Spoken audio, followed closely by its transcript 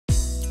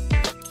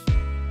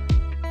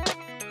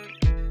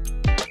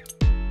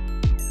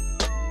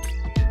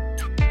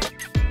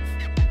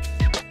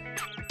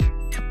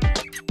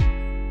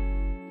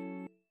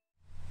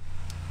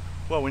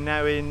Well, we're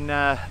now in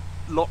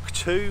lock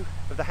 2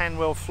 of the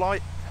Hanwell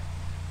flight.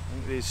 I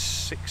think there's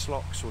 6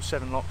 locks or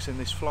 7 locks in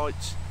this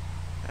flight,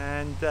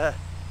 and bit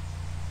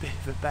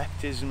of a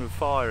baptism of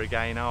fire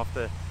again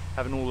after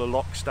having all the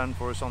locks done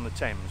for us on the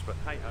Thames, but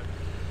hey ho.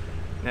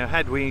 Now,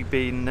 had we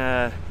been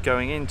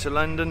going into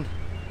London,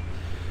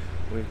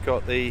 we've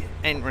got the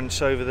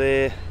entrance over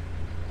there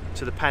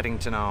to the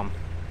Paddington Arm,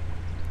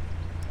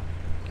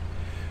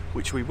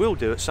 which we will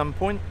do at some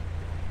point,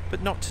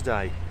 but not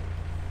today.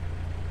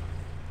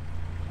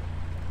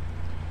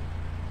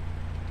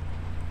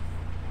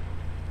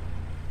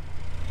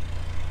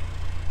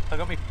 I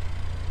got my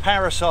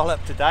parasol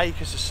up today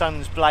because the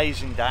sun's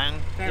blazing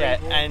down. Very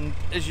warm. And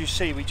as you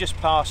see, we just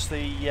passed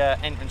the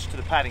entrance to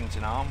the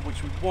Paddington Arm,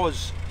 which we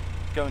was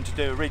going to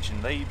do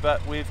originally,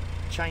 but we've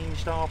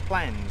changed our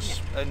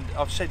plans. Yeah. And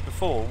I've said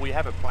before, we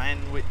have a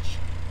plan which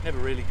never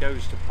really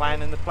goes to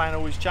plan, and the plan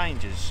always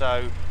changes.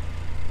 So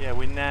yeah,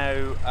 we're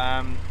now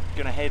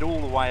going to head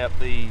all the way up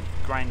the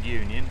Grand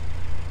Union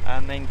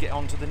and then get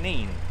onto the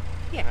Nene.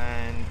 Yeah.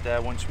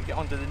 And once we get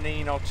onto the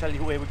Nene, I'll tell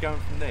you where we're going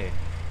from there.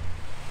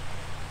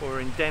 We're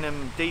in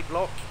Denham Deep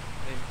Lock.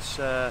 It's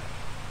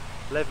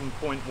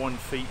 11.1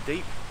 feet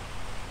deep.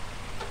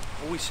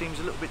 Always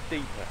seems a little bit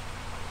deeper.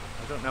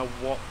 I don't know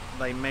what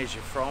they measure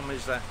from.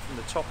 Is that from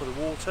the top of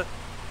the water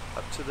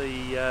up to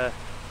the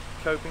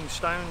coping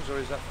stones, or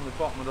is that from the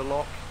bottom of the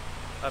lock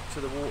up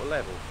to the water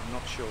level? I'm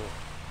not sure.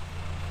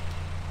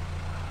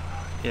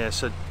 Yeah,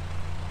 so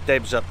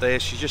Deb's up there.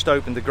 She's just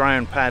opened the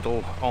ground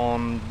paddle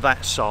on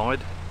that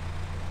side,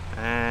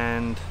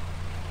 and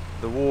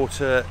the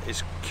water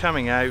is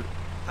coming out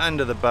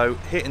under the boat,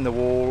 hitting the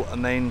wall,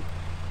 and then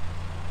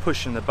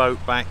pushing the boat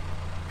back,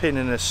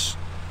 pinning us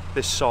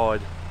this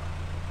side.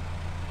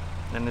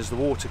 And as the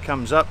water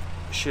comes up,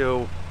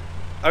 she'll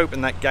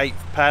open that gate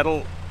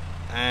paddle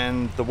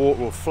and the water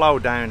will flow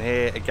down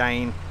here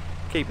again,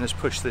 keeping us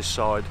pushed this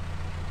side.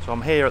 So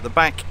I'm here at the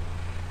back,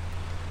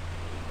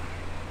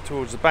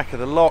 towards the back of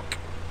the lock.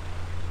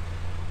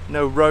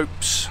 No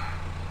ropes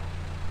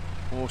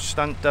or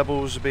stunt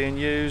doubles are being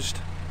used.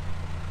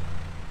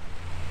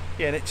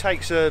 Yeah, and it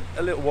takes a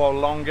little while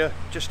longer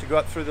just to go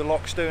up through the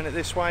locks doing it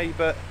this way,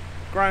 but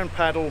ground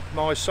paddle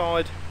my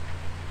side,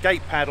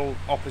 gate paddle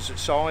opposite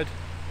side.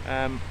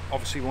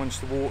 Obviously once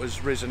the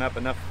water's risen up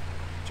enough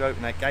to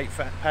open that gate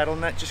paddle,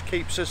 and that just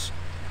keeps us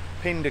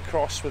pinned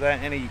across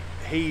without any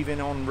heaving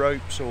on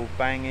ropes or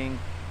banging.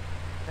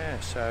 Yeah,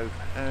 so,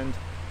 and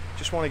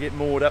just want to get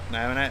moored up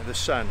now and out of the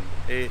sun.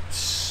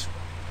 It's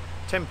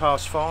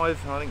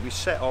 5:10. I think we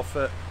set off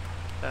at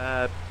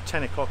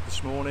 10 o'clock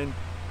this morning.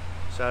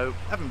 So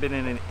haven't been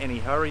in any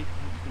hurry.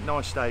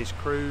 Nice day's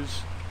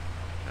cruise,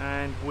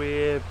 and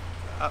we're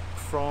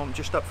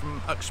just up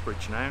from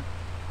Uxbridge now.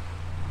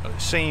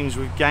 It seems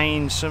we've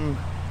gained some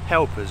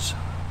helpers.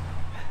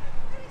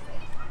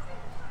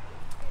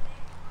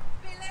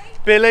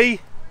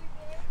 Billy,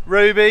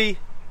 Ruby.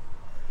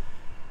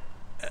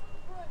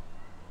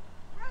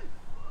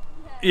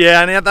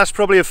 Yeah, and that's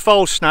probably a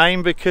false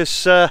name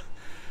because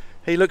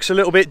he looks a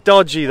little bit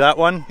dodgy, that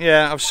one.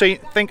 Yeah,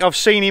 think I've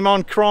seen him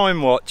on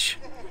Crime Watch.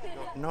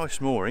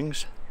 Nice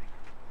moorings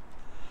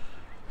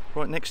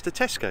right next to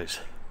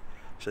Tesco's,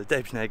 so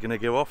Deb's now going to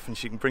go off and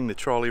she can bring the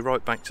trolley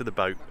right back to the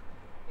boat.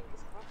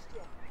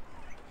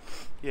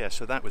 Yeah,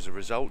 so that was a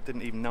result.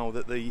 Didn't even know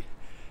that the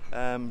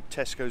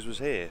Tesco's was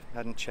here.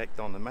 Hadn't checked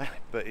on the map,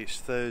 but it's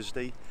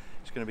Thursday.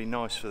 It's going to be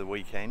nice for the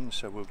weekend,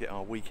 so we'll get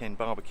our weekend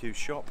barbecue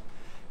shop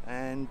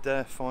and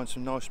find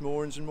some nice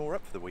moorings and moor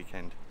up for the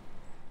weekend.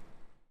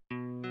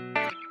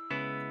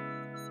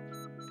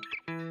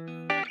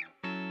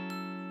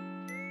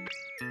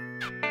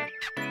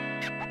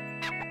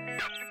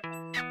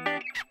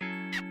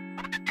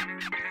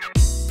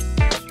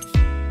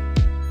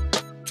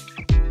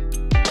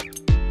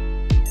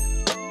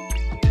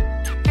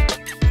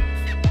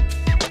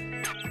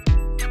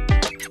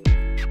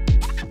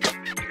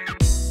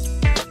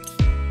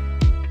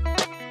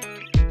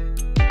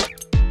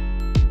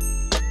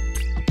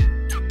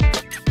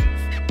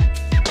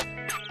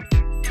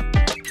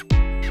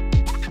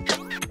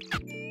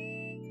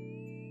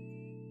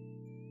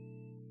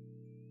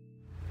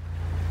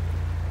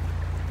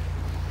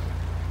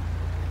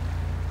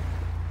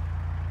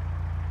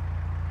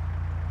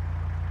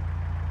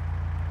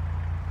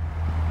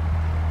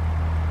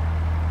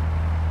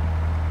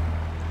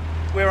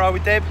 Where are we,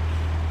 Deb?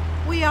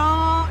 We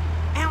are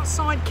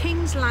outside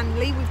King's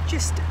Langley. We've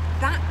just,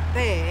 that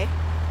there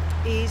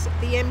is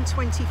the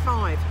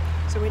M25.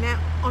 So we're now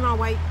on our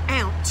way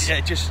out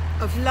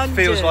of London.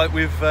 Feels like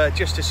we've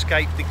just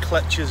escaped the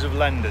clutches of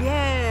London.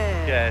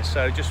 Yeah. Yeah,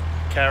 so just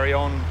carry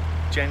on,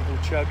 gentle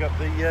chug up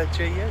the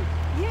GU.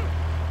 Yeah.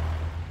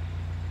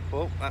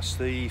 Well, that's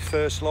the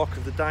first lock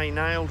of the day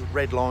nailed,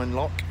 Red Line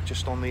Lock,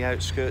 just on the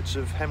outskirts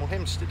of Hemel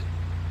Hempstead.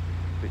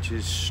 Which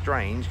is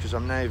strange because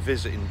I'm now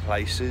visiting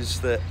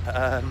places that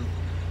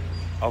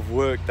I've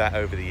worked at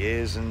over the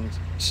years and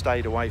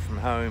stayed away from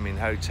home in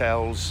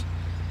hotels.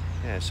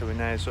 Yeah, so we're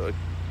now sort of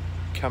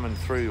coming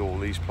through all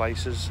these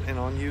places in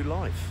our new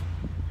life.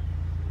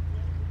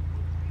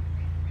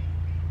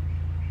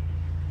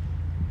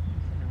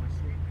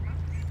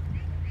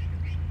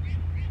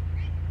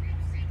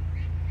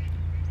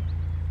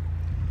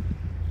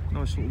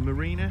 Nice little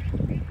marina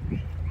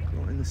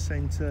right in the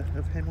centre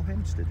of Hemel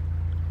Hempstead.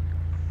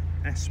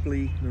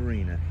 Aspley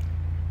Marina.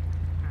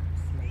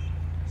 Apsley.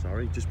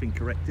 Sorry, just been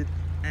corrected.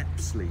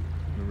 Apsley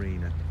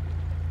Marina.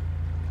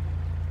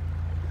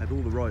 Had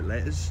all the right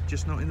letters,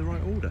 just not in the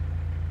right order.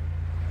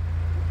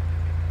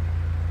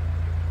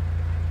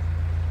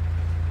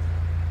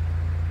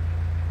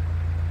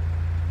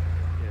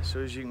 Yeah,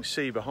 so as you can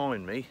see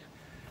behind me,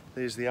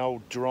 there's the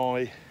old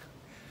dry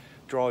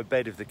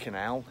bed of the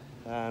canal.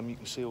 You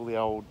can see all the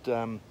old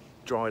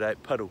dried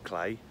out puddle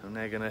clay, and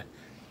they're going to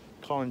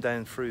climb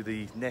down through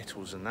the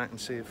nettles and that and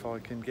see if I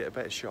can get a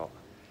better shot.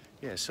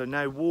 Yeah, so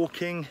now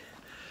walking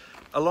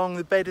along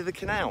the bed of the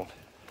canal.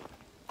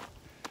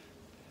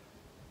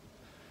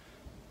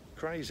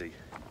 Crazy.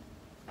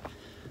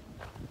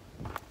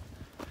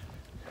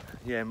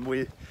 Yeah, and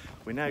we're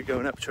now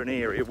going up to an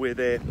area where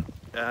they're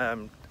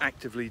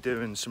actively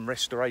doing some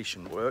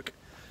restoration work,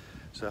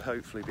 so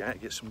hopefully be able to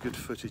get some good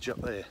footage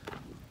up there.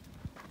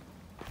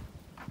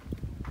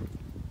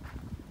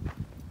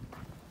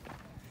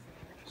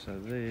 So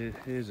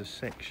here's a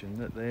section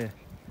that they're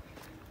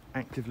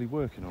actively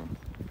working on.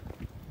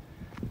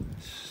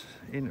 It's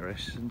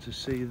interesting to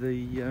see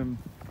the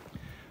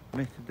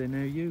method they're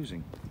now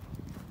using.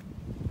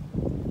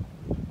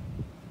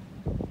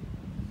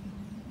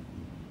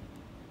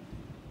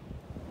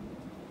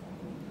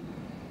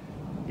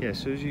 Yeah,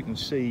 so as you can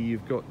see,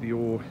 you've got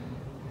your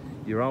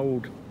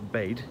old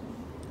bed.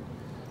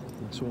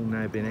 It's all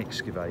now been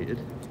excavated.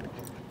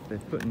 They're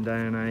putting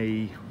down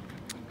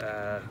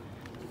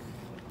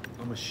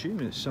I'm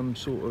assuming it's some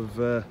sort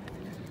of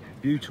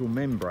butyl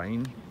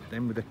membrane,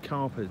 then with a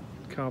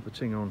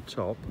carpeting on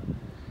top,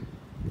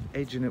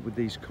 edging it with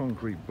these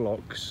concrete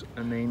blocks,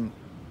 and then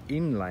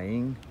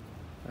inlaying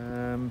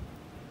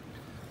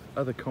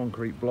other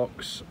concrete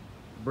blocks,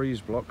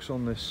 breeze blocks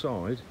on this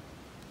side.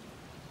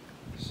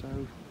 So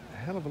a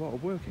hell of a lot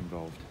of work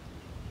involved.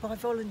 By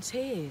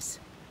volunteers.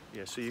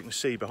 Yeah, so you can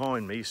see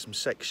behind me some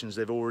sections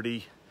they've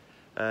already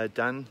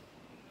done,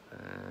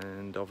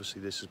 and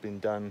obviously this has been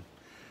done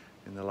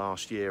in the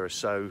last year or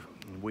so,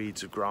 and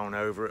weeds have grown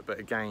over it, but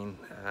again,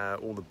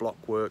 all the block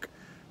work.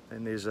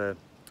 Then there's a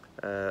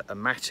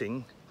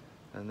matting,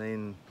 and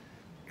then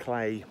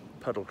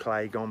puddle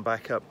clay gone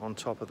back up on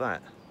top of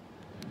that.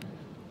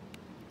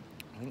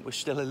 I think we're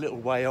still a little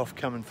way off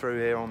coming through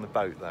here on the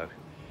boat though.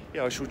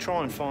 Yeah, I shall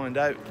try and find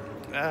out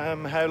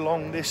how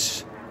long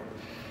this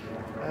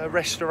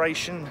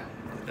restoration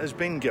has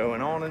been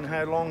going on and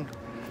how long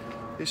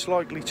it's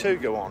likely to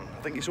go on.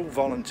 I think it's all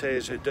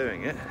volunteers who are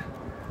doing it.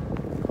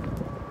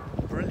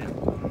 Brilliant.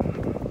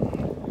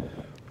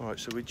 Right,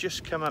 so we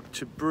just come up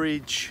to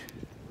bridge,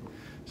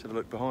 let's have a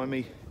look behind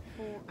me,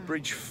 4A.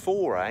 Bridge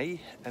 4A,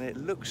 and it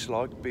looks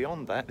like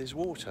beyond that there's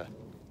water.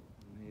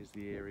 And here's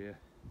the area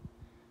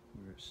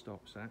where it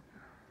stops at.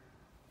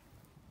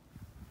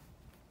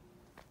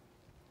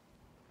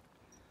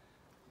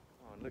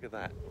 Oh, and look at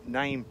that,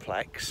 name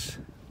plaques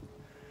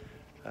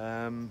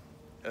of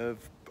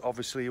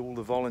obviously all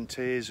the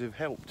volunteers who've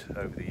helped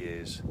over the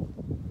years.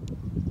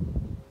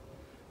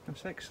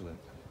 That's excellent.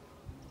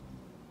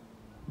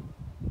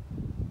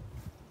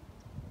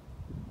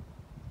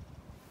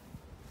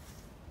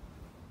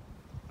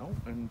 Oh,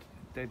 and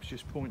Deb's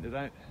just pointed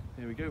out,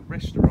 there we go,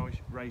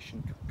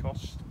 restoration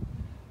cost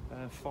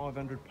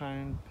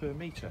 £500 per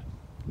metre.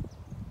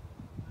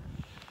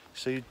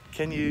 So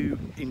can you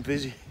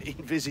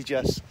envisage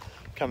us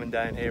coming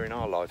down here in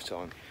our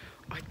lifetime?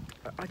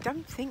 I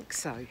don't think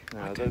so.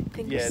 No, I don't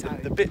think so.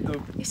 The bit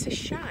it's a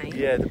shame.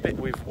 Yeah, the bit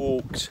we've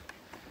walked,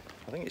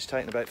 I think it's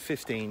taken about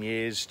 15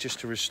 years just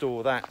to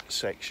restore that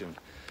section.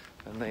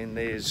 And then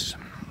there's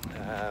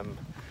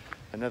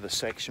another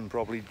section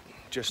probably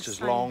just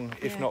as long,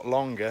 if not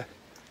longer,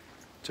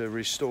 to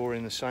restore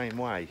in the same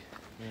way.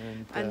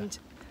 And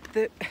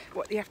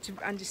what you have to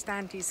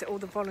understand is that all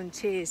the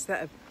volunteers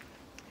that are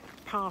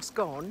past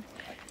gone,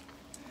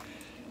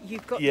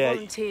 you've got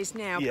volunteers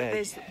now, but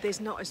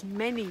there's not as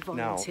many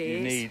volunteers. No, you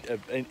need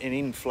an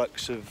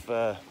influx of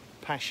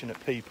passionate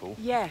people.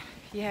 To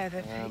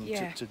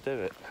do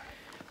it.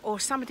 Or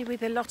somebody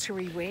with a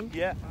lottery win.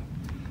 Yeah.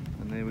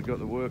 And then we've got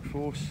the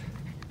workforce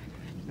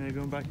now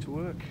going back to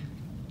work.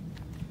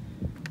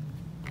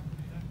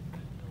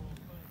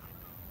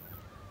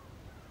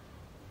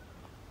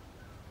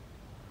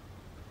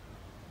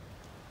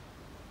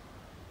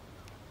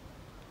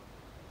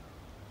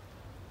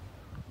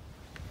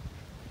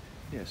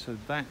 Yeah, so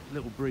that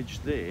little bridge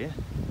there,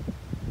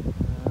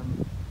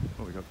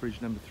 we got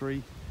bridge number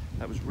 3,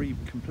 that was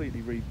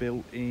completely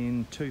rebuilt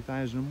in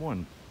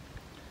 2001.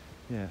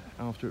 Yeah,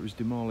 after it was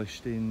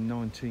demolished in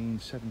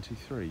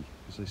 1973,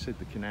 because they said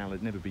the canal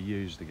had never been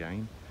used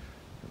again,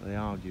 but they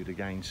argued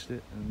against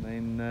it, and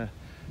then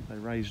they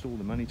raised all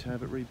the money to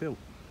have it rebuilt.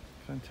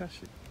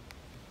 Fantastic.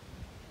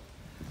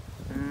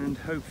 And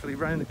hopefully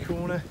round the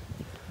corner,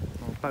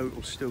 our boat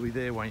will still be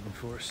there waiting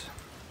for us.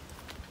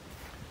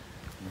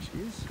 There she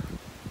is.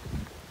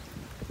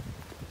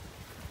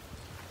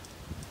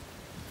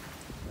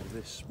 So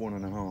this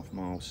 1.5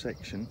 mile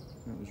section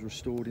that was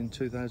restored in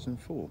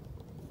 2004.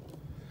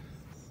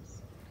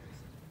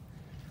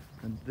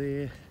 and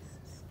there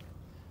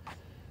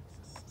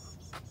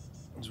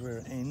is where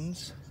it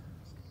ends.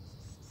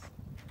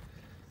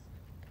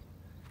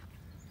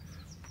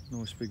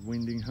 Nice big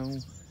winding hole.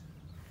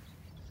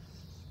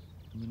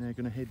 And we're now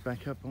going to head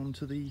back up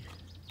onto the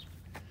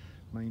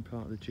main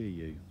part of the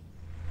GU.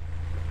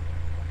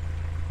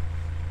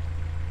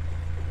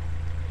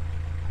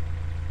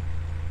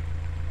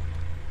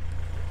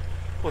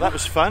 Well, that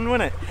was fun,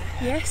 wasn't it?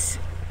 Yes.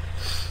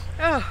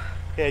 Oh.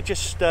 Yeah,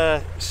 just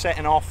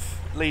setting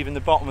off, leaving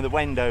the bottom of the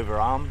Wendover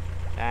Arm,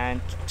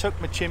 and took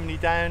my chimney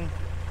down,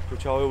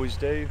 which I always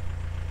do.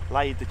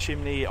 Laid the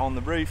chimney on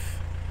the roof,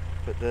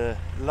 but the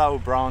lower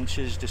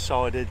branches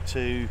decided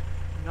to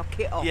knock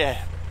it off.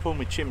 Yeah, pull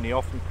my chimney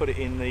off and put it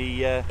in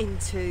the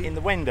in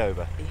the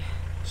Wendover. Yeah.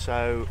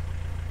 So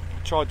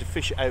tried to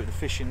fish it out with the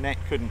fishing net,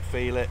 couldn't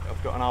feel it.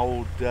 I've got an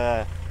old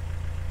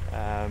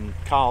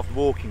carved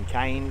walking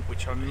cane,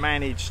 which I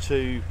managed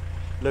to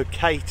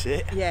locate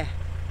it. Yeah.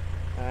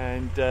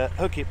 And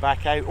hook it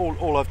back out.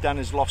 All I've done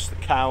is lost the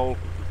cowl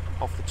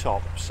off the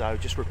top, so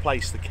just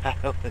replace the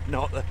cowl and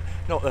not the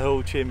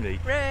whole chimney.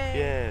 Right.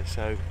 Yeah,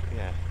 so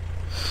yeah,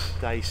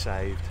 day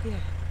saved. Yeah.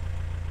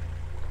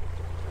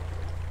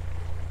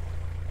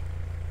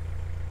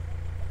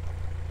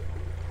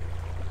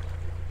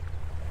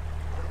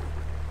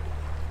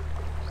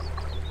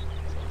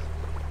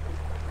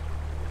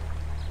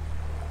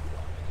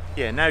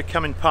 Yeah, now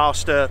coming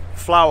past a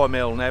flour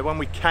mill. Now when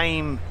we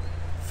came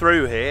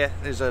through here,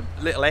 there's a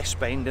little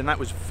S-bend and that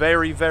was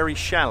very, very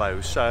shallow,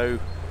 so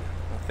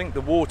I think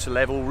the water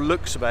level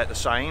looks about the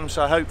same,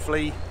 so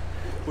hopefully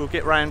we'll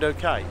get round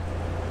okay.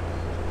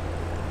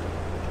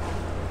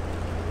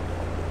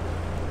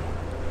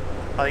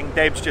 I think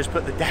Deb's just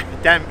put the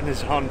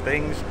dampeners on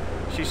things.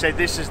 She said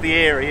this is the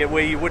area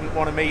where you wouldn't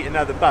want to meet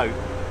another boat.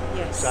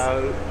 Yes.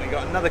 So we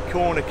got another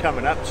corner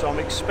coming up, so I'm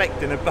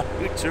expecting a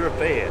boat to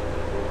appear.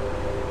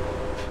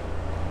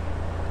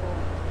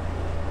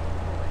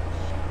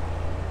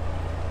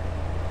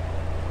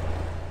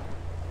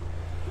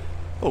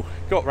 Oh,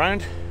 got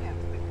round. Yeah, it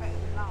was a bit better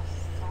than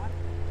last time.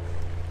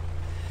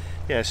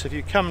 Yeah, so if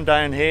you come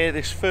down here,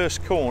 this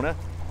first corner,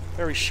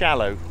 very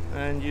shallow,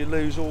 and you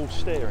lose all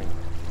steering.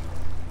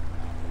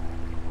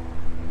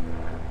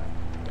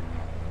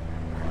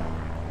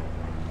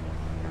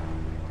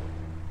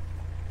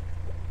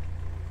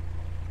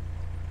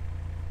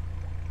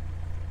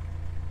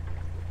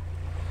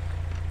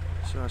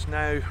 So it's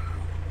now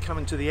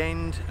coming to the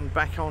end and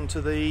back onto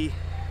the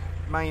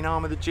main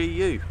arm of the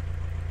GU.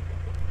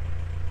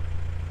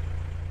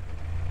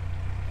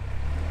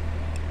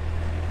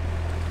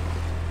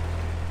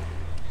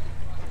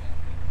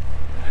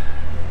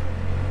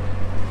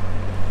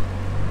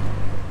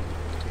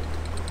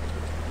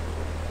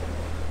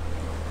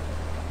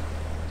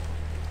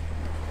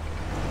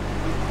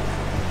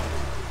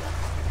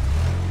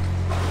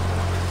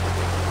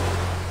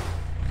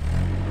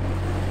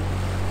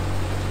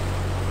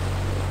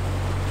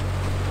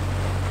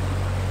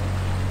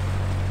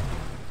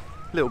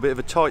 Little bit of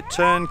a tight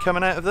turn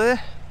coming out of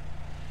there,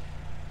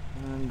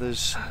 and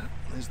there's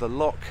the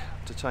lock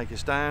to take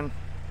us down.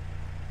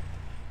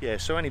 Yeah,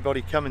 so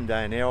anybody coming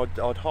down here,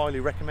 I'd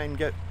highly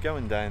recommend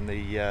going down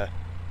the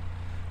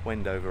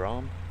Wendover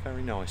Arm.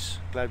 Very nice.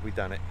 Glad we've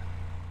done it.